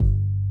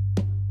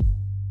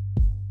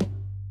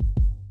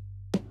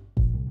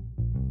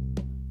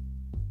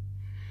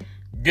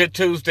Good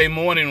Tuesday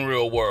morning,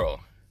 Real World.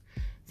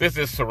 This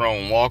is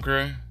Tyrone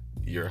Walker,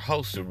 your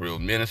host of Real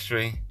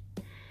Ministry,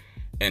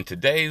 and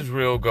today's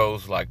Real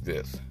goes like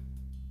this.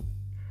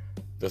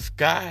 The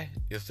sky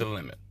is the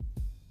limit.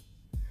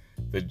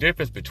 The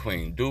difference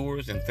between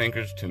doers and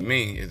thinkers to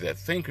me is that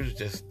thinkers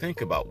just think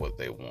about what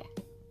they want,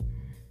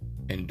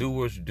 and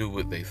doers do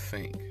what they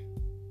think.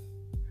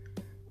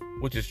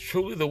 Which is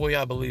truly the way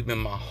I believe in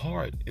my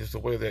heart is the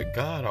way that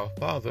God, our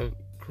Father,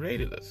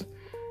 created us.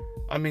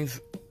 I mean,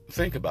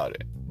 think about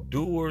it.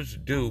 Doers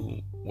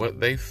do what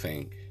they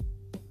think,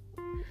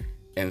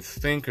 and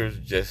thinkers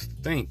just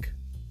think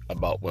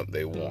about what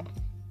they want.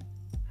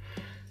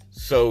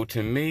 So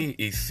to me,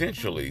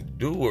 essentially,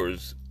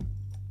 doers,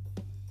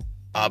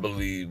 I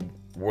believe,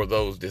 were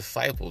those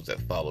disciples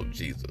that followed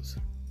Jesus.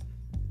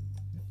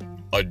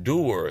 A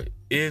doer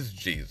is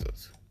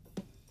Jesus.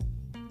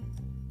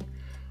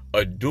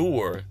 A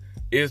doer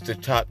is the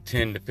top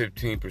 10 to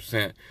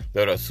 15%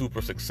 that are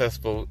super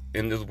successful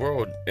in this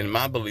world, in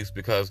my beliefs,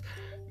 because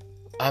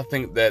I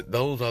think that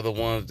those are the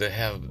ones that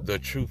have the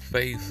true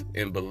faith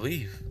and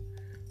belief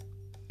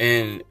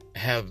and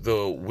have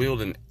the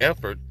will and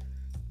effort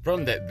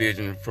from that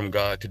vision from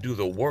God to do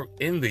the work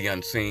in the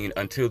unseen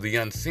until the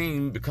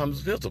unseen becomes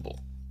visible.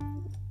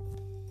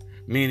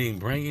 Meaning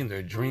bringing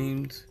their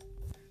dreams,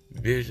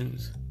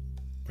 visions,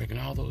 bringing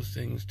all those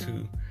things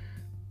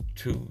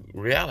to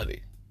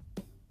reality.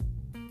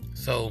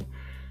 So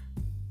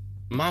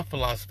my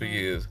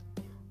philosophy is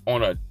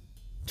on a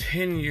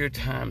 10-year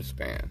time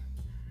span,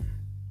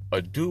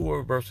 a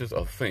doer versus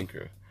a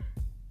thinker.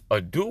 A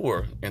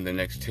doer in the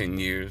next 10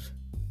 years,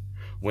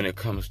 when it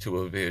comes to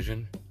a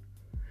vision,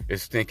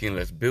 is thinking,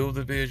 let's build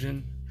the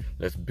vision,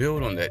 let's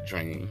build on that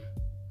dream,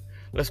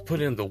 let's put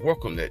in the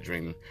work on that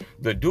dream.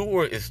 The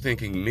doer is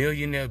thinking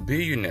millionaire,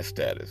 billionaire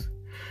status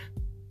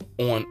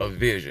on a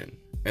vision.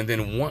 And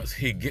then once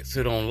he gets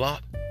it on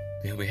lock,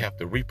 then we have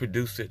to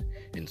reproduce it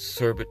and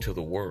serve it to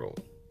the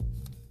world.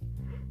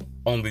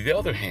 On the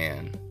other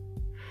hand,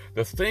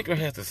 the thinker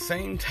has the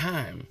same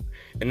time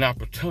and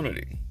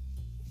opportunity.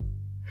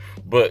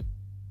 But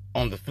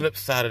on the flip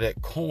side of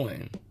that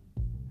coin,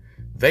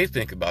 they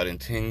think about in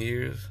 10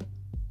 years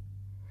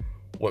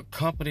what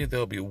company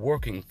they'll be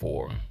working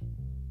for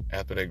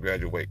after they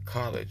graduate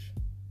college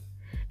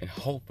and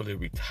hopefully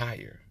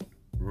retire.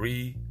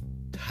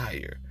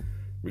 Retirement.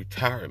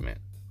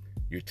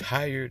 You're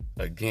tired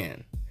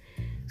again.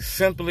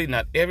 Simply,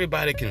 not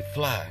everybody can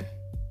fly,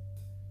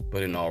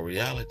 but in all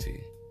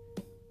reality,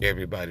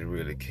 everybody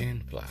really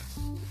can fly.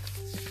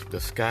 The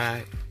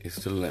sky is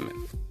the limit.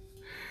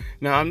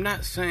 Now, I'm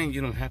not saying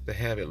you don't have to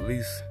have at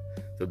least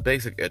the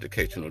basic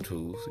educational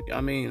tools.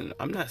 I mean,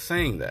 I'm not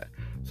saying that,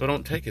 so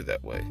don't take it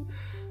that way.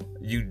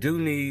 You do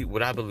need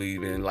what I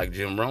believe in, like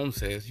Jim Rohn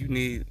says, you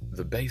need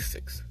the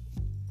basics.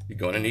 You're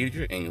going to need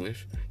your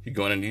English, you're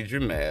going to need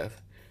your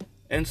math,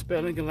 and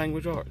spelling and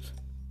language arts.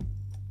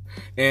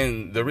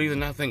 And the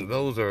reason I think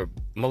those are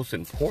most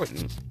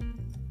important,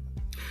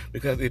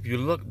 because if you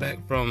look back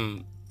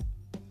from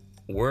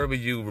wherever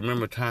you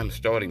remember time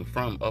starting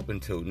from up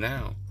until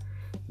now,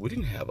 we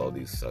didn't have all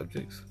these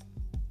subjects.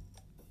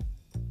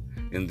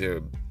 And there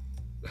are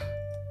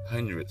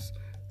hundreds,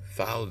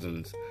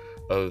 thousands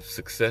of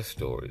success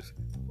stories.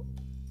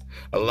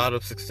 A lot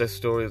of success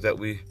stories that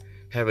we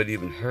haven't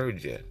even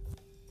heard yet.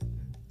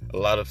 A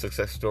lot of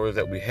success stories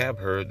that we have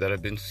heard that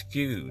have been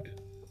skewed,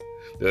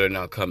 that are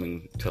now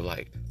coming to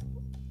light.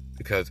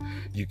 Because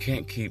you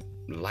can't keep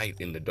light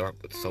in the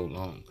dark for so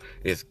long.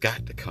 It's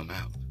got to come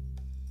out.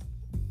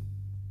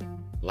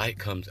 Light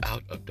comes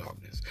out of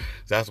darkness.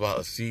 That's why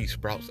a seed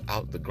sprouts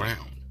out the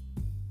ground.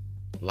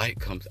 Light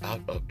comes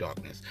out of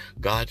darkness.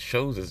 God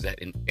shows us that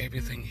in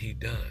everything he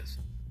does.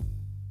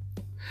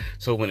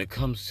 So when it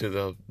comes to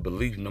the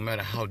belief, no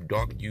matter how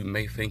dark you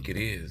may think it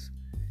is,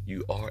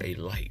 you are a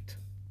light.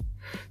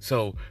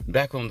 So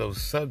back on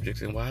those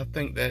subjects, and why I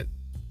think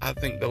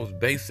those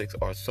basics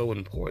are so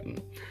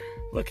important.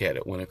 Look at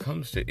it. When it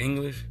comes to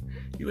English,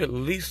 you at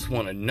least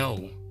want to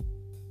know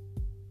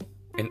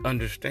and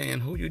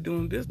understand who you're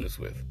doing business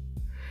with.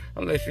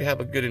 Unless you have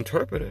a good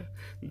interpreter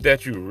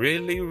that you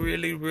really,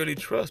 really, really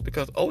trust,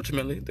 because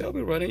ultimately they'll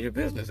be running your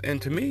business.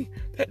 And to me,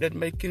 that doesn't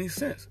make any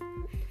sense.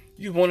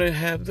 You want to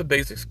have the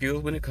basic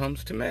skills when it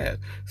comes to math.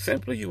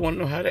 Simply, you want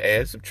to know how to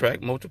add,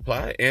 subtract,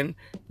 multiply, and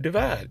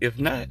divide. If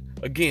not,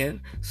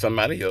 again,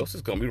 somebody else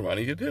is going to be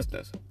running your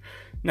business.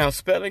 Now,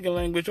 spelling and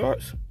language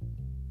arts.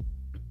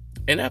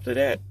 And after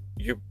that,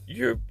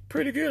 you're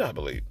pretty good, I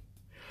believe.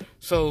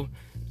 So,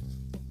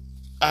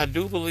 I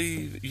do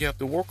believe you have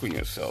to work on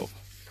yourself.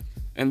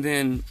 And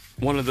then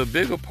one of the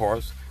bigger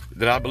parts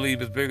that I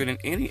believe is bigger than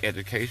any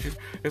education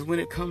is when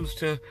it comes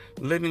to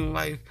living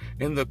life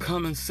in the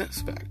common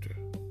sense factor.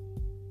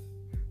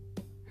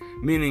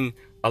 Meaning,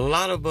 a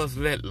lot of us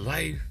let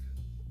life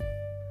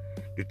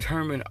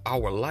determine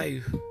our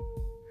life,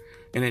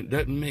 and it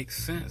doesn't make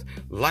sense.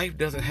 Life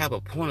doesn't have a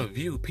point of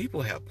view.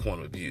 People have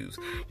point of views.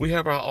 We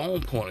have our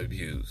own point of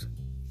views.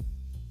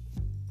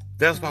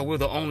 That's why we're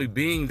the only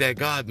being that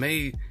God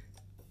made.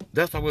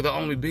 That's why we're the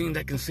only being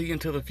that can see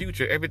into the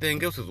future.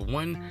 Everything else is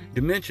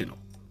one-dimensional.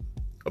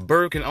 A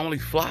bird can only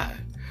fly.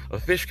 A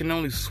fish can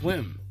only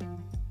swim.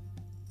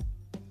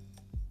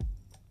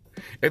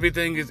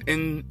 Everything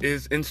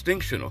is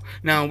instinctual.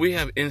 Now, we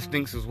have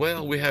instincts as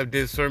well. We have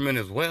discernment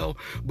as well.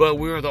 But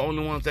we're the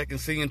only ones that can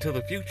see into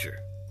the future.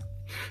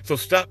 So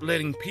stop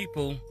letting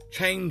people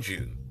change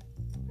you.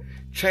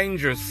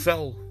 Change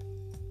yourself.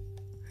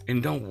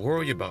 And don't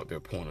worry about their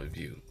point of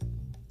view.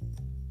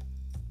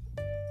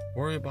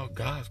 Worry about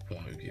God's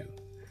point of view.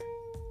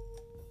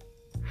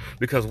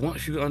 Because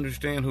once you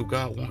understand who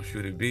God wants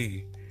you to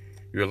be,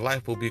 your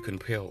life will be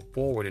compelled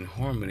forward in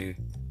harmony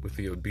with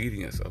the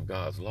obedience of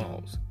God's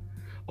laws.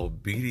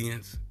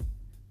 Obedience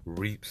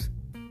reaps,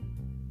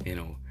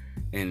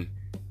 in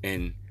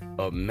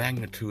a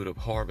magnitude of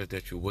harvest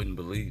that you wouldn't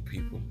believe,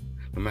 people.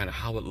 No matter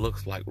how it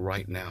looks like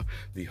right now,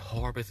 the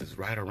harvest is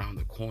right around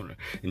the corner.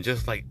 And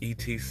just like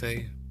E.T.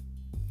 say,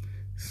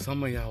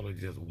 some of y'all are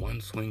just one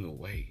swing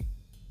away.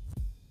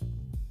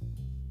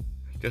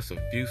 Just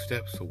a few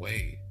steps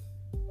away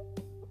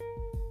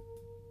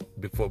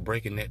before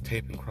breaking that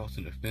tape and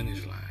crossing the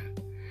finish line.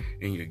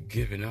 And you're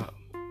giving up.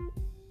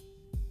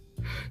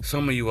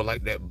 Some of you are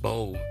like that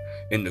bow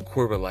in the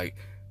quiver, like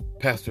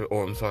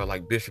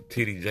like Bishop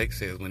T.D. Jakes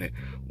says, when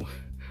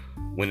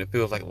it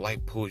feels like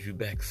life pulls you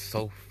back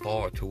so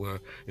far to where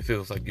it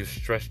feels like you're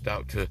stretched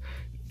out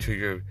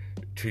to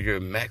your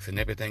max and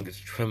everything is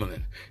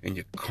trembling and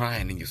you're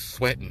crying and you're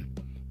sweating.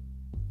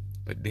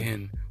 But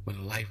then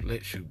when life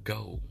lets you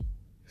go,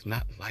 it's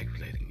not life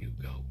letting you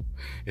go.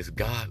 It's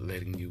God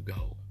letting you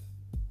go.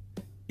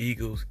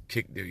 Eagles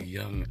kick their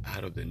young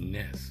out of the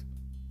nest.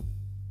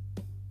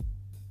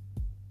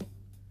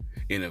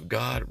 And if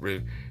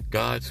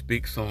God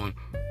speaks on,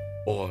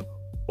 or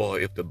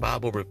if the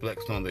Bible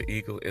reflects on the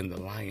eagle and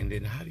the lion,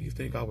 then how do you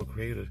think our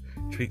Creator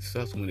treats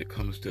us when it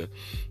comes to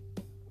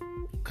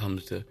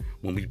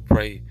when we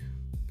pray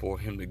for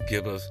Him to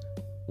give us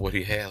what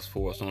He has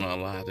for us on our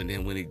lives, and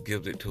then when He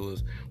gives it to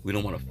us, we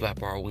don't want to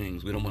flap our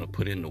wings. We don't want to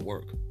put in the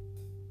work.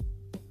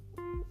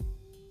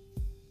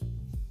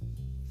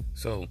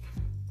 So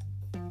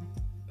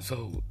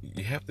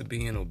you have to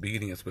be in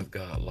obedience with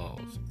God's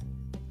laws.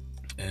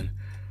 And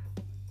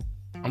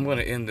I'm going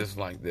to end this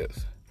like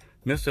this.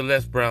 Mr.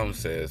 Les Brown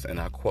says, and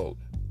I quote,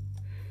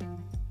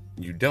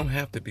 "You don't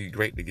have to be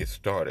great to get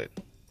started,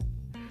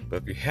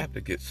 but you have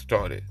to get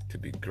started to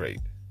be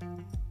great."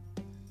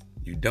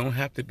 You don't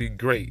have to be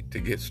great to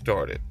get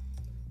started,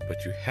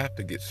 but you have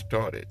to get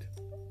started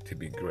to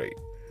be great.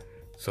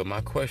 So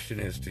my question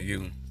is to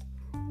you,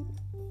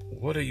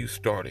 what are you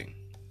starting?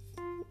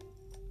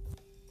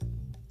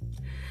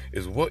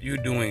 Is what you're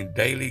doing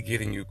daily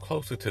getting you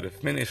closer to the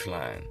finish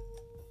line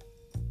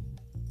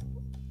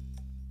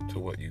to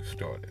what you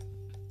started?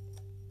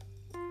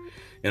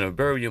 And a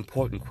very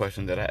important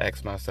question that I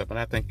ask myself, and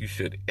I think you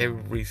should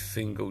every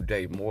single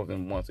day more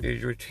than once, is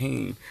your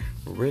team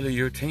really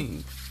your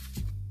team?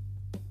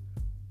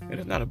 And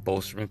it's not a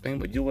bolstering thing,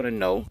 but you want to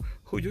know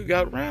who you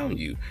got around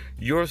you.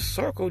 Your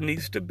circle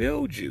needs to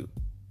build you.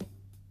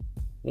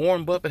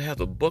 Warren Buffett has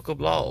a book of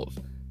laws.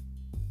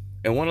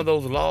 And one of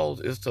those laws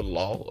is the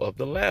law of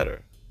the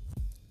ladder.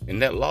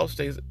 And that law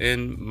stays,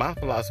 in my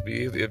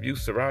philosophy, is if you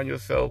surround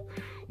yourself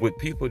with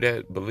people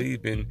that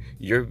believe in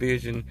your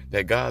vision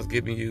that God's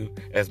giving you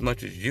as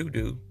much as you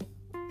do,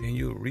 then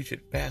you'll reach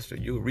it faster.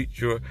 You'll reach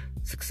your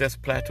success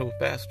plateau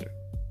faster.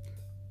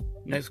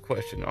 Next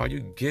question. Are you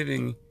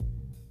giving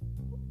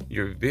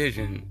your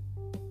vision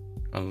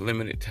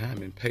unlimited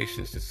time and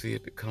patience to see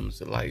if it comes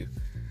to life?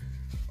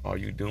 Are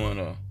you doing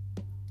a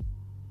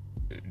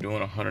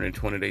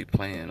 120-day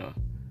plan, or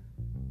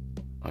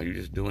are you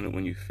just doing it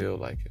when you feel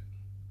like it?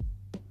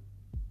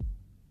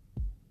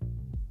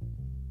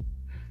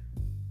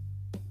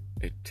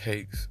 It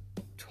takes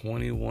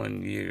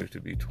 21 years to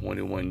be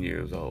 21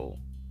 years old.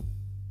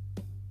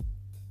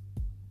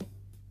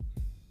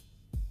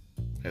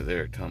 As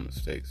Eric Thomas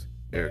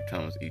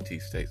E.T.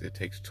 states, it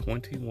takes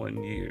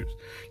 21 years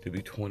to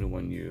be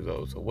 21 years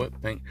old. So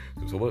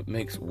what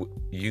makes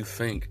you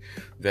think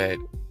that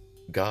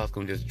God's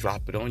going to just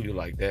drop it on you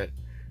like that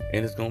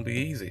and it's going to be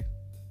easy?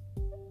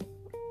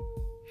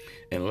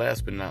 And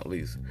last but not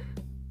least,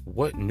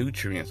 what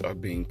nutrients are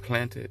being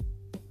planted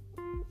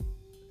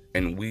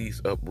and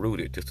weeds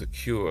uprooted to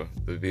secure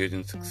the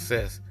vision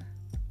success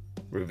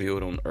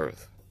revealed on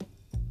earth?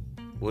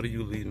 What are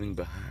you leaving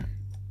behind?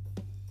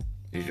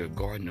 Is your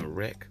garden a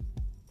wreck?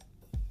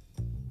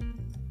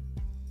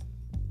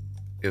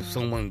 If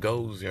someone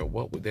goes there,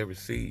 what would they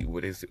receive?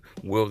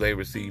 Will they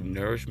receive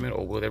nourishment,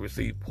 or will they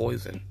receive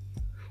poison?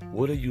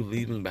 What are you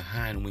leaving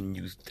behind when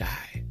you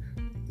die?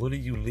 What are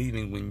you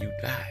leaving when you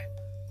die?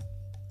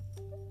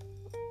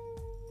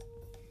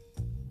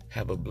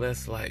 Have a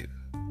blessed life,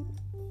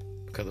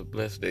 because a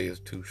blessed day is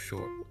too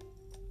short.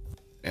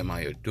 Am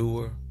I a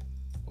doer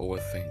or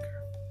a thinker?